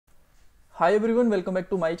Hi everyone, welcome back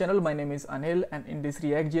to my channel. My name is Anil, and in this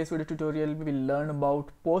React.js video tutorial we will learn about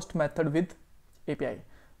post method with API.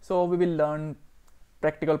 So we will learn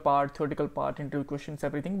practical part, theoretical part, interview questions,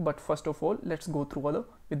 everything. But first of all, let's go through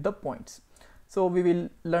with the points. So we will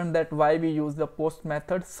learn that why we use the post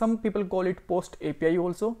method. Some people call it post API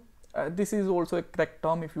also. This is also a correct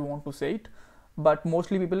term if you want to say it, but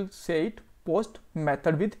mostly people say it post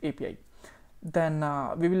method with API. Then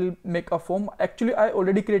we will make a form. Actually I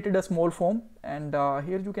already created a small form, and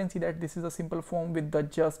here you can see that this is a simple form with the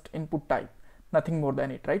just input type, nothing more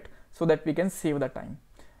than it, right? So that we can save the time.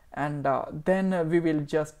 And then we will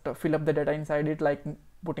just fill up the data inside it, like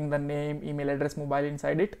putting the name, email address, mobile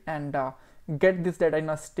inside it, and get this data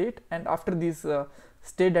in a state. And after this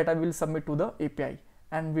state data we will submit to the API,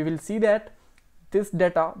 and we will see that this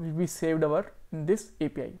data will be saved over in this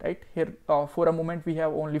API, right? Here for a moment we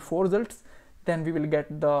have only 4 results. Then we will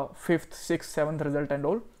get the 5th, 6th, 7th result and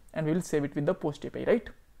all, and we will save it with the post API, right?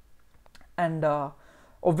 And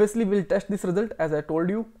obviously we'll test this result as I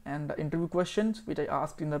told you, and the interview questions which I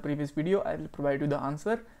asked in the previous video, I will provide you the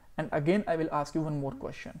answer, and again I will ask you one more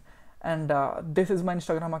question. And this is my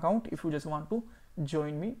Instagram account if you just want to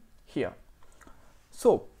join me here.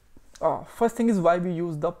 So first thing is why we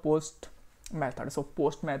use the post method. So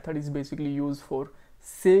post method is basically used for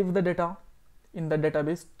save the data in the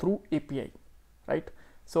database through API, right?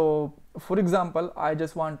 So for example, I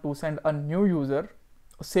just want to send a new user,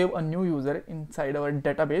 save a new user inside our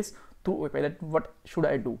database through API. That what should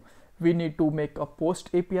I do? We need to make a post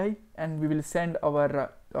API, and we will send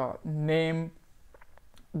our name,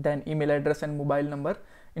 then email address and mobile number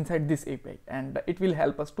inside this API, and it will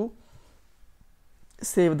help us to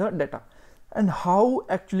save the data. And how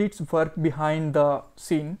actually it's work behind the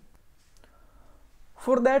scene.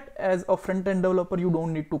 For that, as a front-end developer, you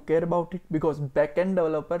don't need to care about it, because back-end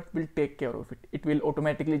developer will take care of it. It will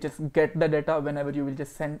automatically just get the data whenever you will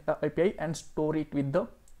just send a API and store it with the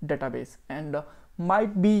database. And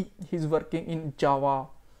might be he's working in Java,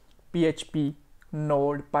 PHP,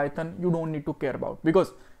 Node, Python. You don't need to care about,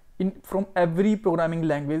 because from every programming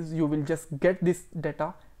language you will just get this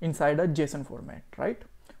data inside a JSON format, right?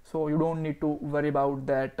 So you don't need to worry about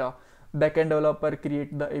that backend developer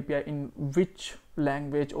create the API in which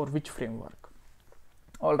language or which framework.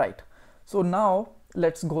 All right, so now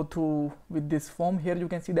let's go through with this form. Here you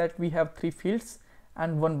can see that we have 3 fields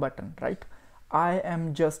and 1 button, right? I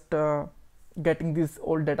am just getting this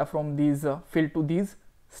old data from these field to these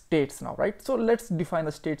states now, right? So let's define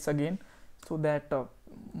the states again, so that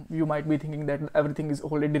you might be thinking that everything is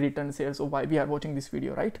already written here, so why we are watching this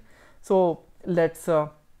video, right? So let's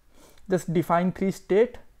just define 3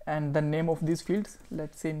 state and the name of these fields.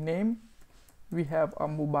 Let's say name, we have a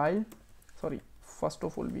mobile, sorry, first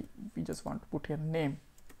of all we just want to put here name,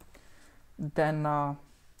 then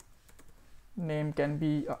name can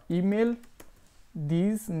be email,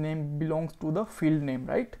 these name belongs to the field name,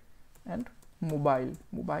 right? And mobile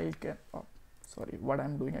can sorry, what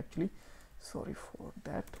I'm doing actually, sorry for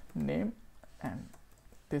that, name, and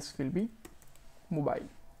this will be mobile,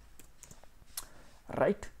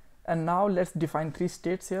 right? And now let's define 3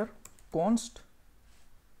 states here. Const,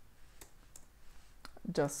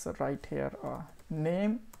 just write here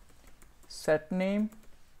name, set name,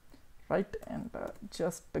 right? And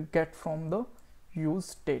just get from the use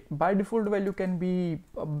state. By default value can be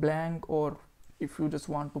a blank, or if you just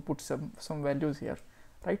want to put some values here,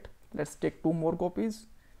 right? Let's take 2 more copies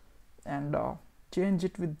and change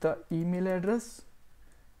it with the email address,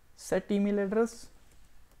 set email address,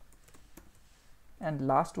 and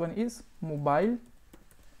last one is mobile,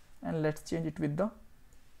 and let's change it with the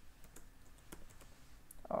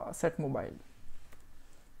set mobile,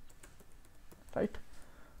 right?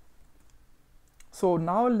 So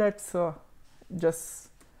now let's just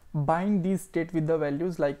bind these state with the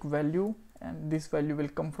values, like value, and this value will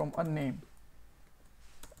come from a name.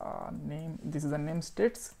 Name, this is a name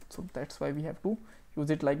states, so that's why we have to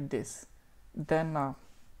use it like this. Then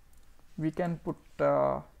we can put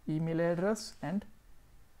email address and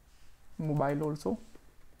mobile also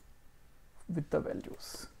with the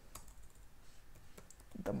values,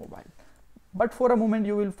 the mobile. But for a moment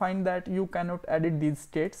you will find that you cannot edit these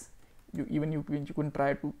states. You can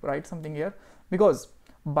try to write something here, because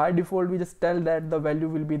by default we just tell that the value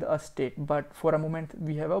will be the state, but for a moment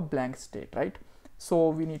we have a blank state, right? So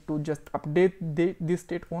we need to just update this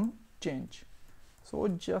state on change. So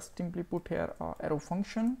just simply put here arrow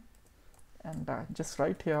function, and just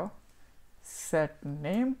write here set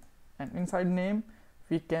name, and inside name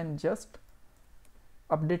we can just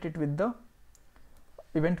update it with the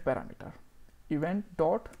event parameter, event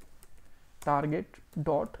dot target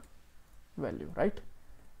dot value, right?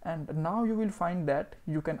 and now you will find that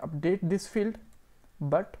you can update this field,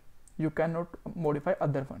 but you cannot modify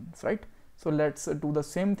other ones, right? So let's do the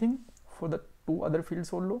same thing for the two other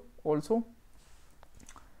fields also.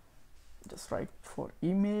 Just write for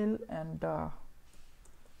email and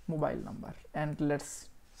mobile number, and let's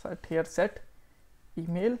set here set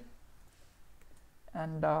email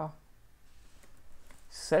and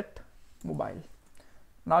set mobile.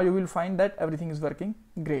 Now you will find that everything is working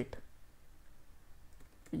great.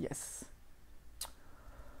 Yes.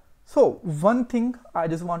 So one thing I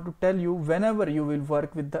just want to tell you, whenever you will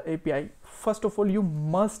work with the API, first of all you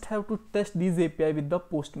must have to test these API with the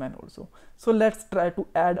Postman also. So let's try to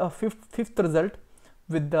add a fifth result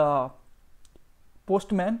with the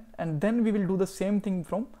Postman, and then we will do the same thing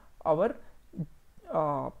from our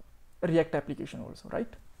React application also,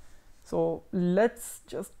 right? So let's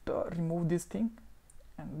just remove this thing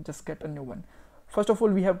and just get a new one. First of all,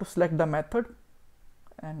 we have to select the method,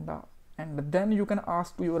 and then you can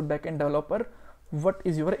ask to your backend developer what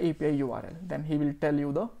is your API URL. Then he will tell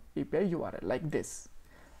you the API URL like this.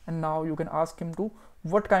 And now you can ask him to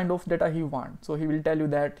what kind of data he wants. So he will tell you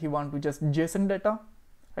that he want to just JSON data,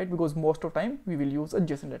 right? Because most of time we will use a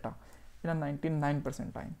JSON data in a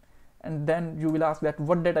 99% time. And then you will ask that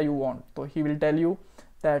what data you want. So he will tell you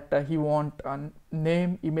that he want a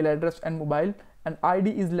name, email address and mobile, and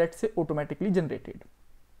ID is, let's say, automatically generated.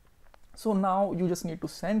 So now you just need to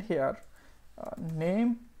send here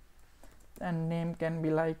name, and name can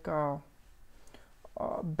be like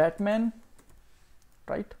Batman,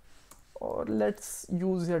 right? Or let's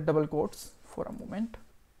use here double quotes for a moment,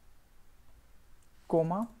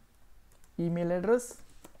 comma, email address,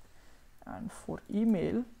 and for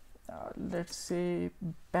email let's say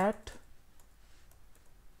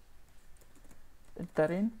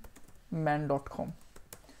bat@man.com,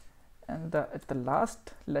 and at the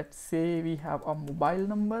last let's say we have a mobile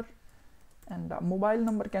number, and the mobile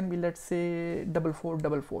number can be, let's say,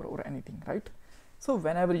 4444 or anything, right? So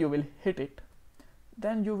whenever you will hit it,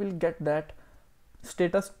 then you will get that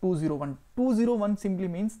status 201. 201 simply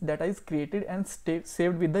means data is created and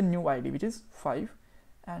saved with the new ID, which is 5,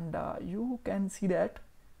 and you can see that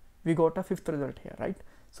we got a 5th result here, right?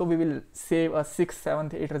 So we will save a 6th,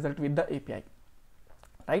 7th, 8th result with the API,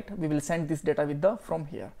 right? We will send this data with the from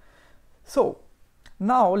here. So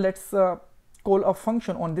now let's call a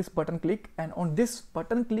function on this button click, and on this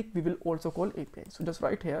button click we will also call API. So just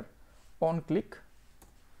write here on click,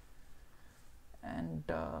 and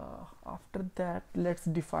after that let's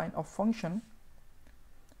define a function.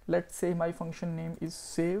 Let's say my function name is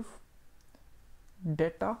save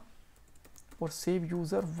data or save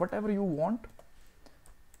user, whatever you want.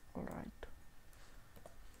 All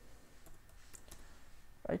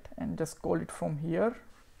right, and just call it from here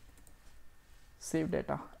save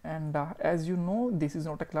data. And as you know, this is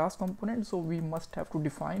not a class component, so we must have to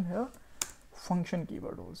define here function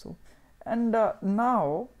keyword also. And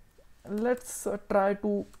now let's try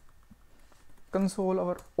to console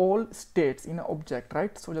our all states in an object,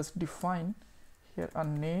 right? So just define here a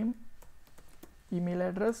name, email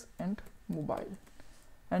address and mobile,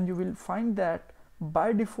 and you will find that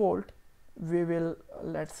by default we will,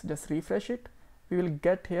 let's just refresh it, we will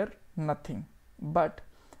get here nothing. But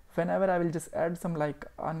whenever I will just add some like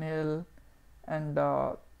anil and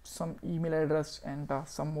some email address and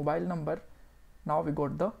some mobile number, now we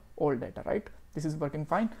got the all data, right? This is working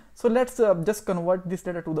fine. So let's just convert this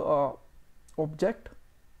data to the object.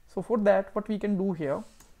 So for that, what we can do here,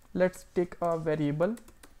 let's take a variable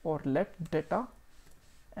or let data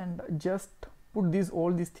and just put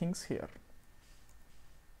all these things here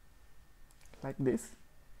like this,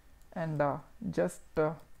 and just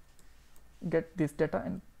get this data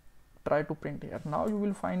and try to print here. Now you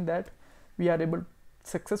will find that we are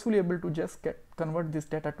successfully able to just convert this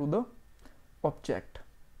data to the object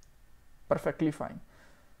perfectly fine.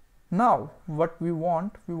 Now what we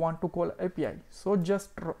want to call API. So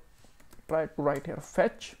just try to write here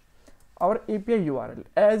fetch our API URL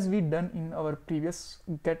as we done in our previous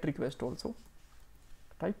get request also,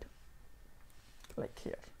 right? Like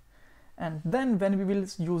here. And then when we will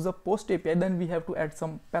use a post API, then we have to add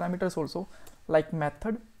some parameters also, like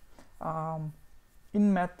method.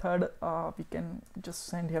 In method we can just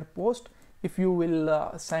send here post. If you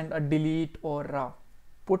will send a delete or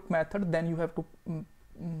put method, then you have to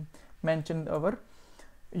mention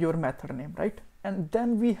your method name, right? And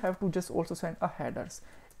then we have to just also send a headers.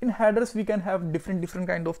 In headers we can have different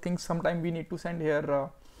kind of things. Sometimes we need to send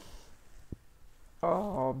here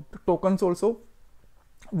tokens also.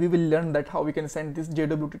 We will learn that how we can send this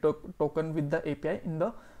JWT token with the API in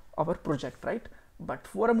our project, right? But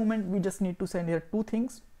for a moment we just need to send here two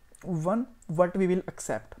things. one, what we will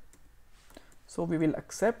accept. So we will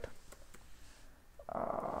accept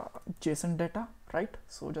JSON data, right?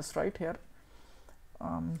 So just write here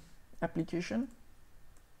application,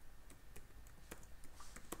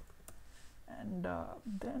 and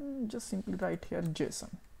then just simply write here JSON.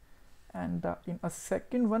 And in a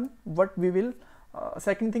second one, what we will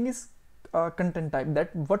second thing is content type,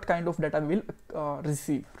 that what kind of data we will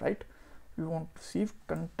receive, right? We want to receive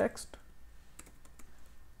context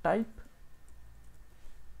type,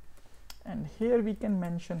 and here we can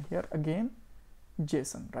mention here again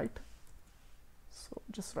JSON, right? So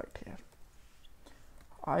just write here.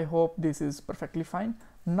 I hope this is perfectly fine.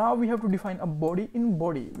 Now we have to define a body. In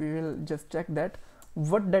body we will just check that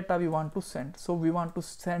what data we want to send. So we want to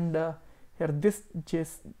send here this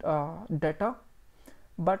data,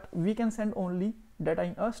 but we can send only data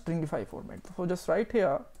in a stringify format. So just write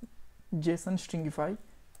here JSON stringify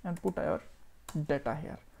and put our data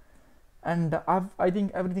here, and I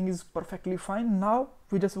think everything is perfectly fine. Now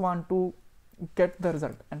we just want to get the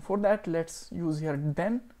result, and for that let's use here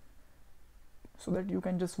then, so that you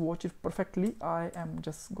can just watch it perfectly. I am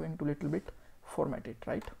just going to little bit format it,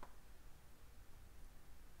 right?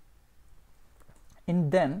 In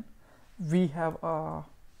then we have a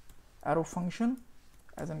arrow function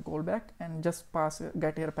as an callback, and just pass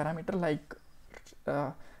get here parameter like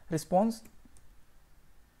response.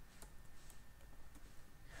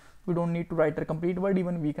 We don't need to write a complete word,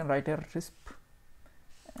 even we can write a resp.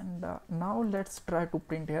 And now let's try to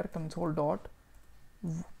print here console dot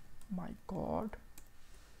my god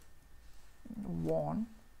won,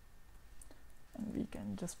 and we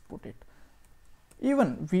can just put it.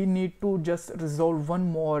 Even we need to just resolve one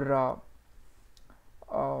more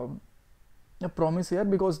promise here,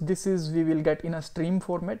 because this is we will get in a stream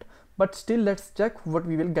format, but still let's check what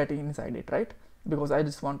we will get inside it, right? Because I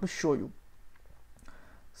just want to show you.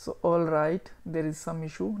 So all right, there is some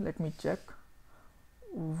issue. Let me check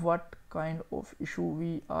what kind of issue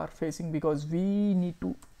we are facing, because we need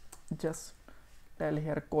to just tell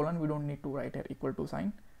here colon, we don't need to write here equal to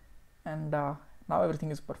sign, and now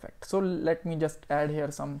everything is perfect. So let me just add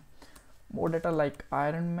here some more data like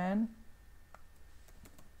Iron Man,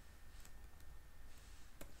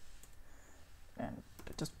 and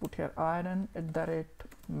just put here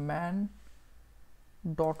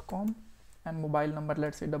iron@man.com, and mobile number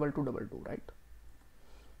let's say 2222, right?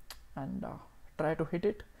 And try to hit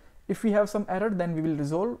it. If we have some error, then we will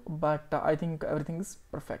resolve, but I think everything is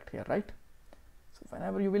perfect here, right? So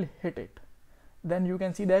whenever you will hit it, then you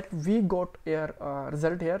can see that we got a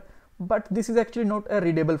result here, but this is actually not a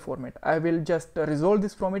readable format. I will just resolve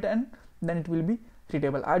this from it, and then it will be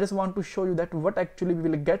readable. I just want to show you that what actually we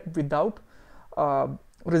will get without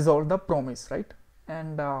resolve the promise, right?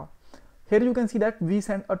 And here you can see that we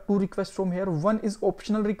send a two requests from here. One is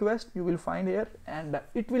optional request, you will find here, and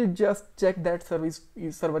it will just check that server is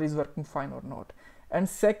working fine or not. And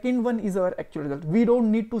second one is our actual result. We don't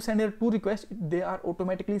need to send here two requests, they are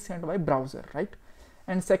automatically sent by browser, right?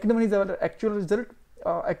 And second one is our actual result,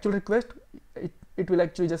 actual request. It will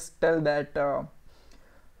actually just tell that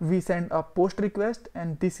we send a post request,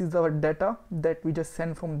 and this is our data that we just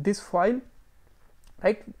send from this file,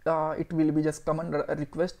 right? It will be just command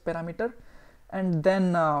request parameter, and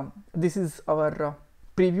then this is our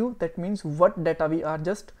preview. That means what data we are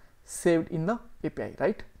just saved in the API,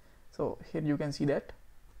 right? So here you can see that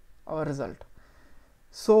our result.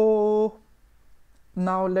 So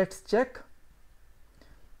now let's check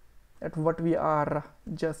at what we are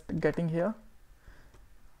just getting here.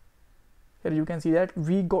 Here you can see that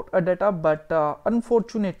we got a data, but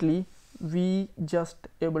unfortunately we just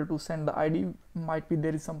able to send the ID. Might be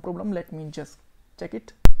there is some problem. Let me just check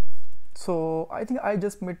it. So I think I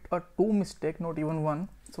just made a two mistake, not even one.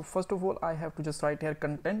 So first of all, I have to just write here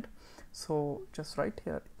content. So just write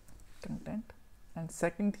here content, and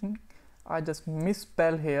second thing, I just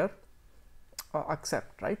misspell here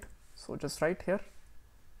accept, right? So just write here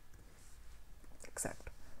accept,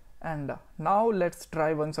 and now let's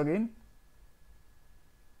try once again.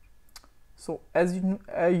 So as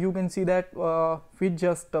you can see that we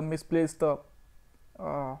just misplaced the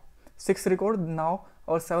sixth record. Now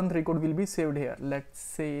our seventh record will be saved here. Let's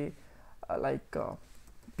say like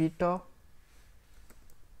Peter,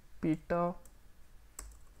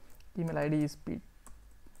 email ID is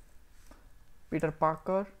Peter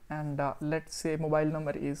Parker, and let's say mobile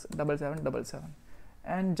number is 7777,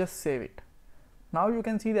 and just save it. Now you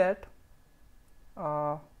can see that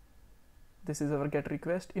this is our get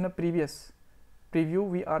request. In a previous preview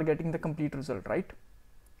we are getting the complete result, right?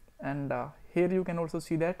 And here you can also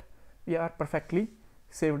see that we are perfectly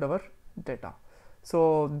saved our data.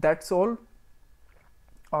 So that's all.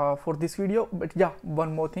 for this video. But yeah,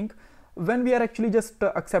 one more thing, when we are actually just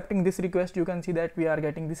accepting this request, you can see that we are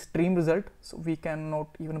getting this stream result, so we cannot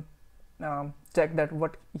even check that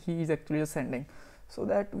what he is actually sending. So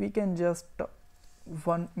that we can just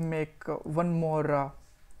make one more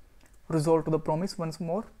result to the promise once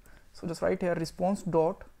more. So just write here response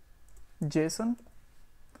dot JSON,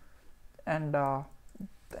 and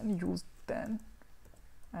then use then,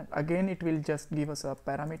 and again it will just give us a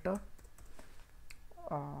parameter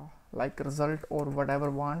like result or whatever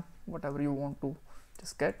you want to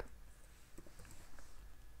just get.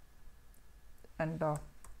 And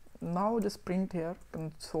now just print here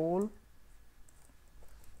console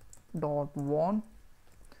dot won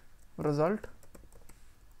result,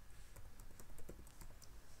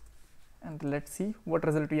 and let's see what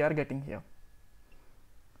result we are getting here.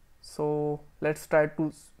 So let's try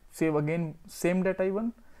to save again same data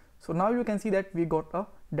even. So now you can see that we got a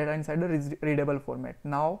data inside the readable format.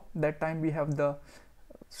 Now that time we have the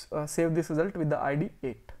save this result with the ID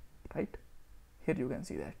 8, right? Here you can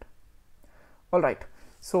see that. All right,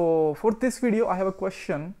 so for this video I have a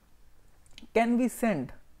question. Can we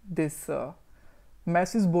send this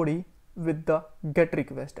message body with the get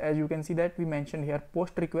request? As you can see that we mentioned here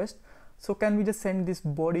post request, so can we just send this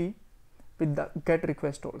body with the get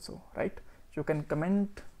request also, right? You can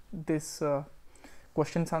comment this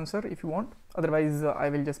question's answer if you want, otherwise I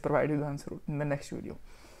will just provide you the answer in the next video.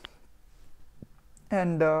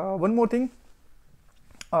 And one more thing,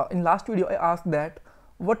 in last video I asked that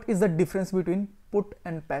what is the difference between put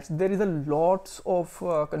and patch. There is a lots of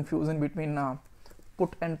confusion between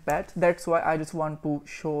put and patch. That's why I just want to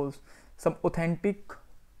show some authentic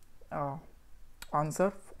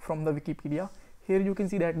answer from the Wikipedia. Here you can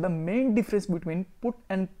see that the main difference between put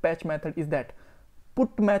and patch method is that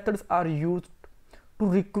put methods are used to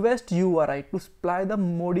request URI to supply the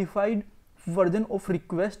modified version of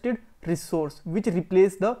requested resource which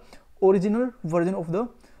replace the original version of the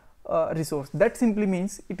resource. That simply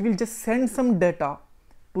means it will just send some data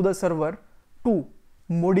to the server to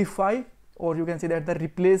modify, or you can say that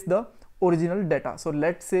replace the original data. So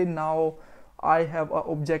let's say now I have an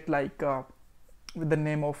object like with the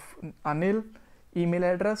name of Anil, email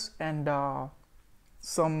address, and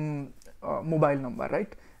some mobile number,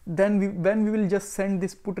 right? Then when we will just send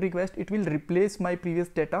this put request, it will replace my previous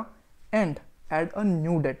data and add a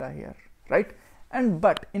new data here, right? And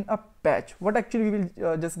but in a patch, what actually we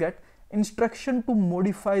will just get instruction to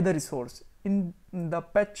modify the resource. In the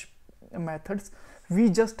patch methods, we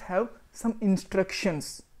just have some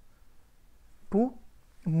instructions to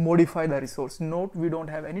modify the resource. Note, we don't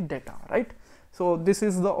have any data, right? So this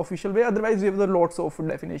is the official way. Otherwise we have the lots of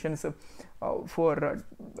definitions for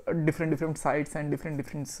different sites and different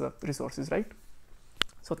resources, right?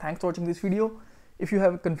 So thanks for watching this video. If you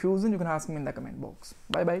have confusion, you can ask me in the comment box.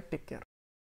 Bye bye, take care.